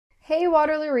Hey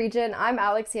Waterloo Region, I'm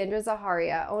Alexandra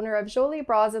Zaharia, owner of Jolies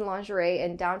Bras and Lingerie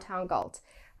in downtown Galt.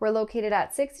 We're located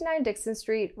at 69 Dixon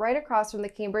Street, right across from the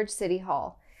Cambridge City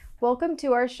Hall. Welcome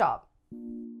to our shop.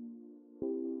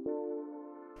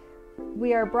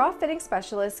 We are bra fitting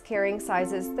specialists carrying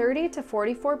sizes 30 to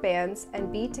 44 bands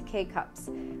and B to K cups.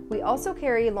 We also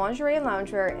carry lingerie and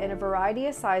loungewear in a variety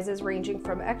of sizes ranging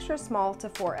from extra small to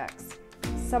 4X.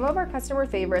 Some of our customer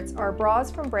favorites are bras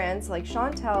from brands like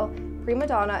Chantel, Prima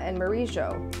Donna, and Marie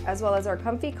Jo, as well as our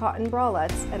comfy cotton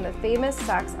bralettes and the famous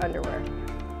Saks underwear.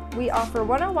 We offer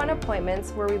one-on-one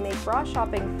appointments where we make bra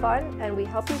shopping fun and we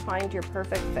help you find your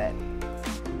perfect fit.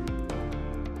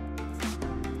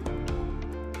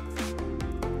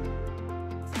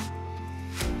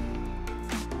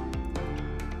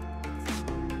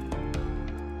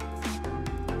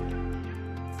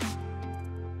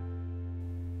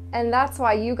 And that's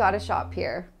why you gotta shop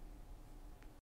here.